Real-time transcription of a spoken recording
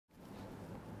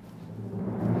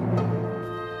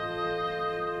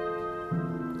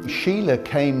Schiele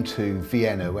came to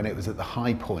Vienna when it was at the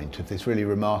high point of this really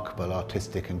remarkable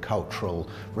artistic and cultural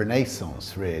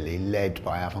renaissance, really, led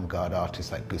by avant-garde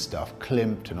artists like Gustav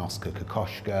Klimt and Oskar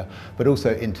Kokoschka, but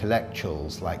also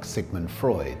intellectuals like Sigmund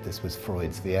Freud. This was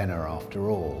Freud's Vienna after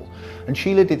all. And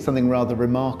Schiele did something rather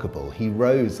remarkable. He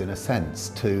rose, in a sense,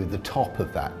 to the top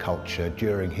of that culture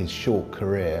during his short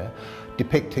career,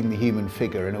 depicting the human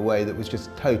figure in a way that was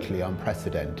just totally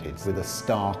unprecedented, with a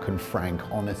stark and frank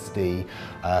honesty,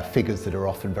 figures that are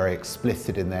often very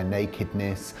explicit in their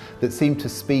nakedness, that seem to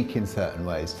speak in certain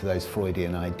ways to those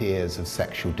Freudian ideas of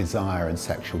sexual desire and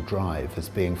sexual drive as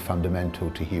being fundamental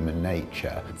to human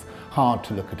nature. It's hard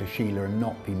to look at a Schiele and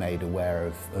not be made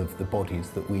aware of the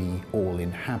bodies that we all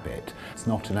inhabit. It's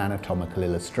not an anatomical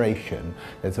illustration,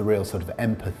 there's a real sort of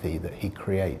empathy that he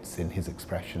creates in his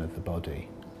expression of the body.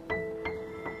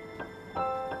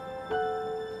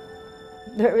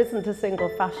 There isn't a single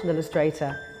fashion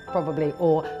illustrator, probably,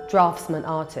 or draftsman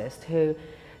artist who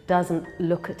doesn't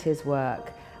look at his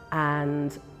work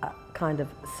and kind of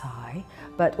sigh,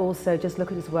 but also just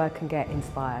look at his work and get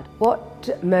inspired.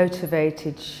 What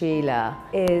motivated Schiele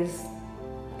is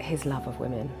his love of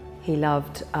women. He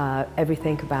loved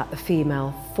everything about the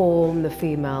female form, the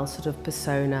female sort of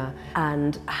persona,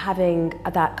 and having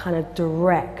that kind of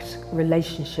direct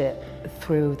relationship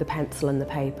through the pencil and the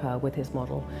paper with his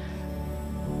model.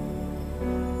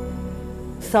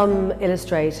 Some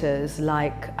illustrators,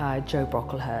 like Jo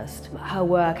Brocklehurst, her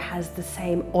work has the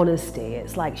same honesty.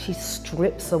 It's like she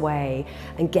strips away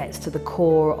and gets to the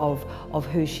core of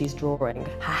who she's drawing.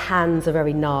 Her hands are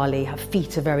very gnarly, her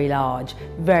feet are very large,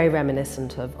 very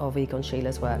reminiscent of Egon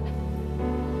Schiele's work.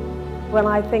 When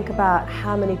I think about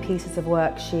how many pieces of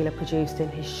work Schiele produced in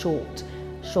his short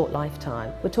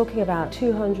lifetime, we're talking about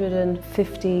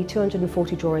 250,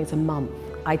 240 drawings a month.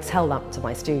 I tell that to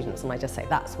my students and I just say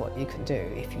that's what you can do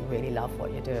if you really love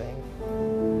what you're doing.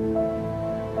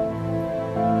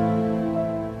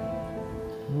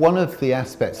 One of the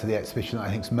aspects of the exhibition that I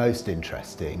think is most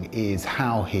interesting is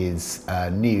how his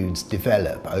nudes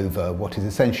develop over what is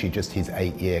essentially just his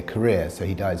 8-year career. So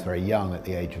he dies very young at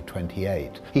the age of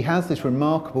 28. He has this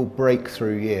remarkable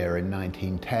breakthrough year in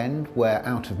 1910 where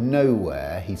out of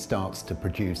nowhere he starts to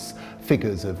produce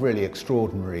figures of really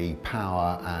extraordinary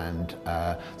power and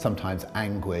sometimes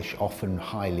anguish, often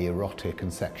highly erotic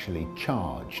and sexually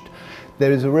charged.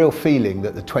 There is a real feeling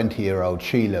that the 20-year-old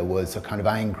Schiele was a kind of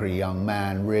angry young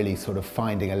man, really sort of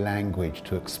finding a language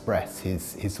to express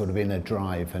his sort of inner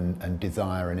drive and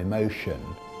desire and emotion.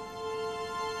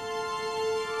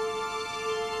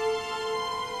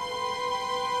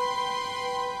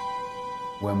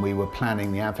 When we were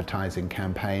planning the advertising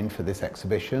campaign for this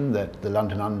exhibition, that the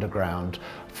London Underground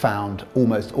found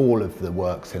almost all of the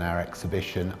works in our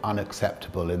exhibition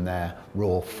unacceptable in their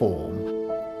raw form.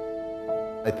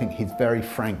 I think his very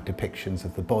frank depictions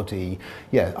of the body,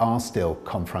 are still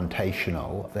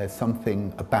confrontational. There's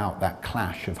something about that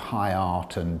clash of high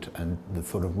art and the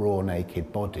sort of raw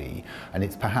naked body, and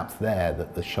it's perhaps there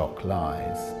that the shock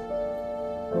lies.